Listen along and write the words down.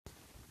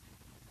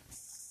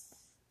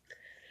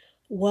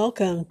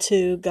Welcome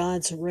to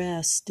God's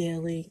Rest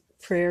Daily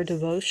Prayer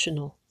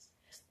Devotional.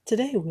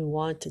 Today we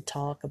want to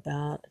talk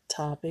about a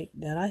topic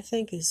that I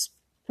think is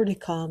pretty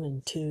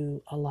common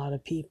to a lot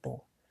of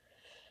people,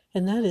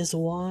 and that is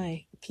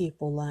why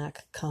people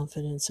lack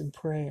confidence in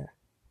prayer.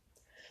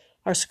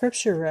 Our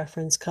scripture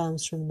reference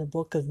comes from the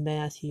book of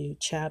Matthew,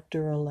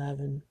 chapter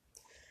 11,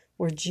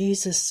 where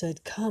Jesus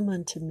said, "Come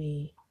unto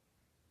me,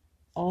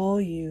 all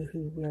you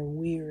who are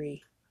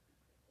weary,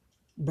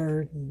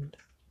 burdened,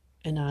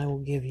 and I will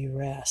give you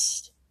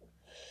rest.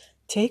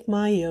 Take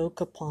my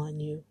yoke upon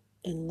you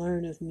and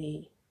learn of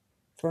me,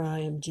 for I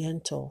am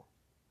gentle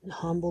and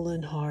humble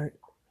in heart,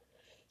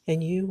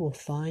 and you will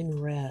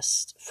find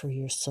rest for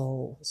your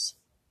souls."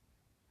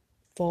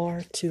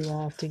 Far too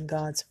often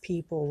God's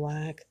people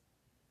lack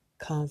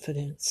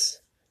confidence.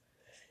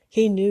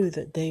 He knew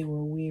that they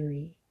were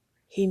weary.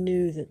 He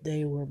knew that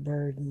they were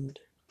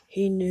burdened.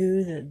 He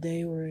knew that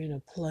they were in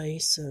a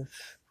place of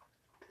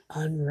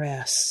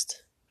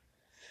unrest.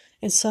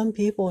 And some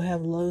people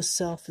have low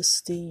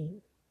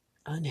self-esteem,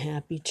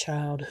 unhappy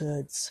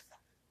childhoods,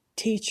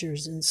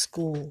 teachers in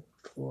school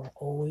who are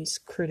always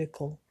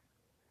critical.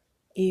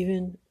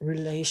 Even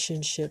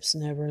relationships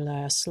never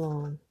last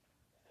long.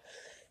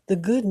 The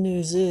good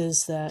news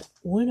is that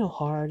when a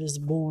heart is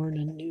born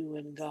anew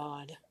in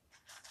God,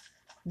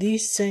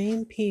 these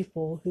same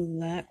people who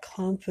lack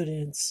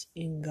confidence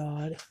in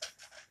God,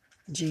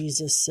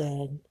 Jesus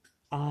said,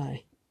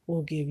 "I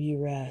will give you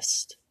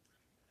rest."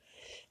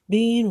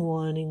 Being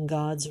one in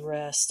God's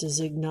rest is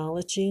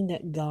acknowledging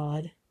that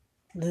God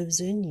lives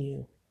in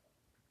you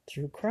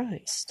through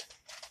Christ.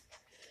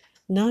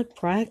 Not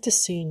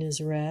practicing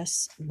his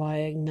rest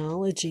by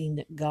acknowledging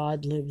that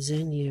God lives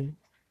in you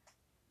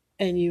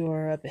and you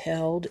are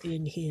upheld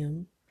in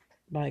him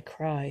by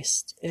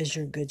Christ as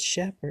your good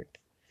shepherd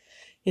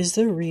is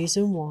the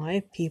reason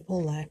why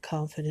people lack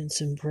confidence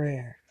in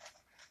prayer.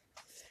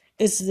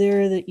 It's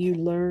there that you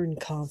learn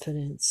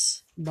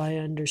confidence by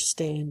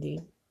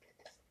understanding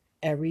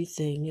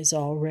everything is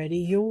already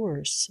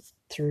yours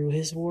through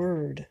his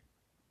word.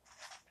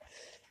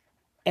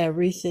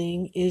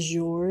 Everything is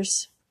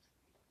yours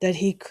that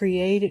he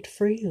created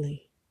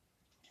freely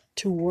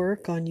to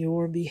work on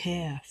your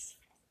behalf.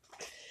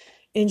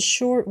 In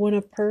short, when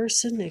a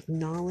person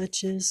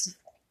acknowledges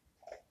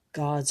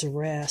God's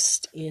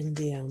rest in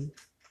them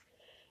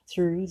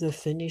through the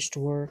finished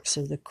works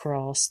of the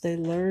cross, they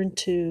learn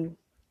to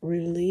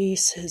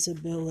release his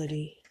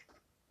ability,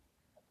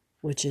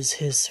 which is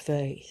his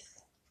faith,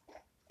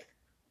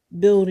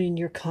 building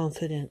your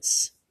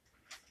confidence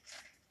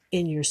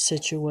in your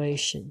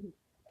situation.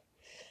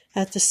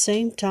 At the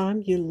same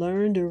time, you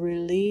learn to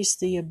release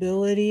the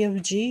ability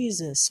of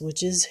Jesus,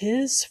 which is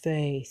his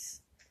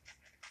faith,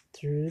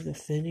 through the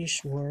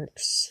finished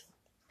works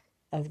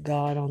of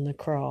God on the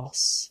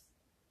cross.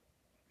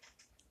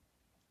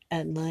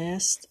 At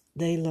last,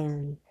 they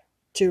learn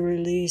to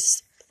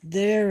release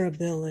their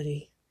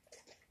ability,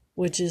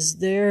 which is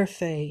their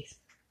faith,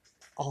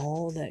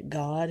 all that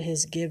God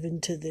has given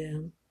to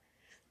them,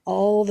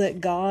 all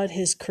that God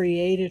has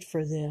created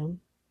for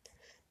them,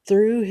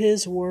 through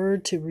his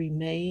word to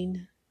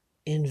remain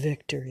in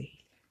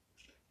victory.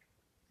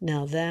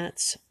 Now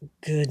that's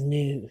good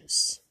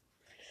news.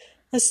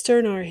 Let's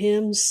turn our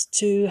hymns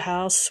to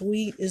 "How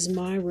Sweet Is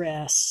My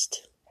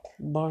Rest."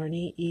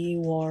 Barney E.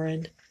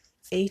 Warren,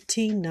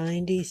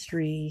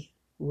 1893,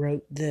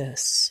 wrote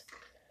this: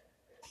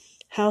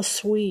 "How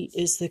sweet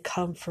is the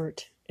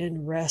comfort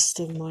and rest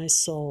of my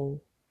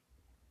soul,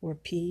 where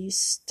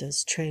peace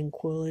does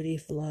tranquility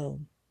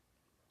flow.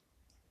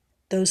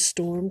 Though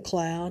storm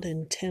cloud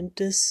and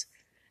tempest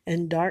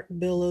and dark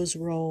billows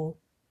roll,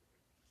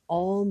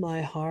 all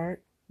my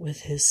heart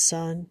with his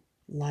sun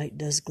light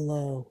does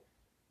glow.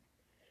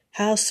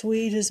 How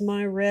sweet is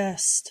my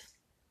rest,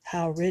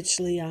 how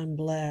richly I'm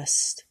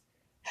blessed,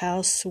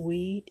 how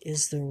sweet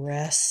is the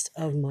rest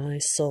of my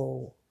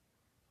soul."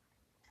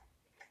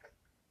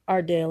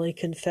 Our daily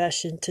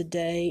confession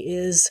today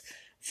is,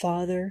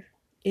 Father,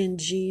 in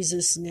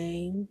Jesus'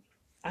 name,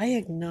 I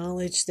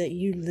acknowledge that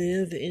you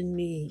live in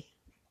me,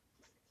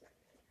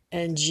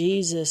 and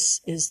Jesus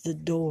is the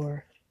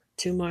door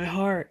to my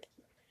heart,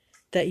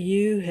 that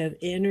you have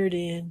entered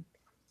in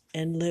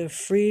and live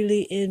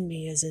freely in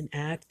me as an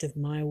act of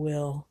my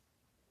will.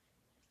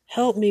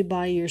 Help me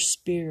by your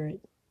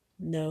Spirit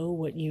know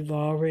what you've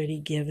already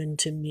given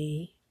to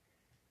me,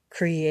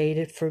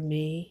 created for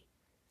me,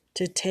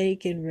 to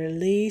take and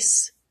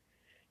release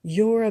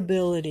your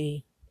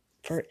ability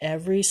for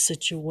every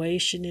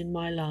situation in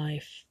my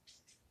life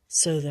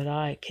so that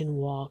I can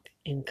walk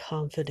in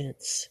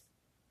confidence,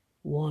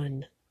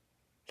 one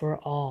for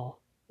all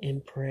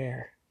in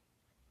prayer.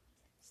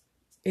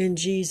 In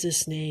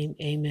Jesus' name,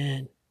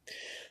 amen.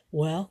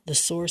 Well, the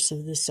source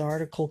of this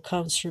article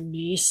comes from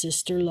me,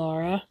 Sister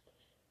Laura,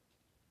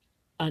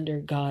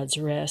 under God's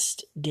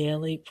Rest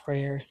Daily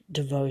Prayer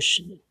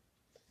Devotion.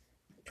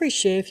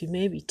 Appreciate if you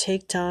maybe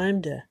take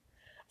time to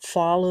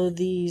follow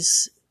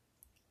these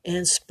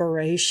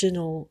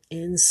inspirational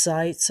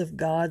insights of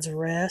God's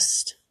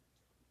rest.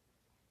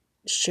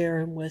 Share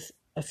them with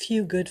a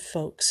few good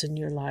folks in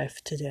your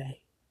life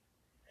today.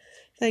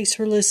 Thanks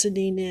for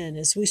listening in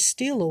as we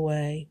steal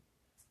away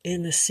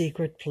in the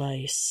secret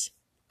place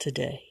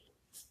today.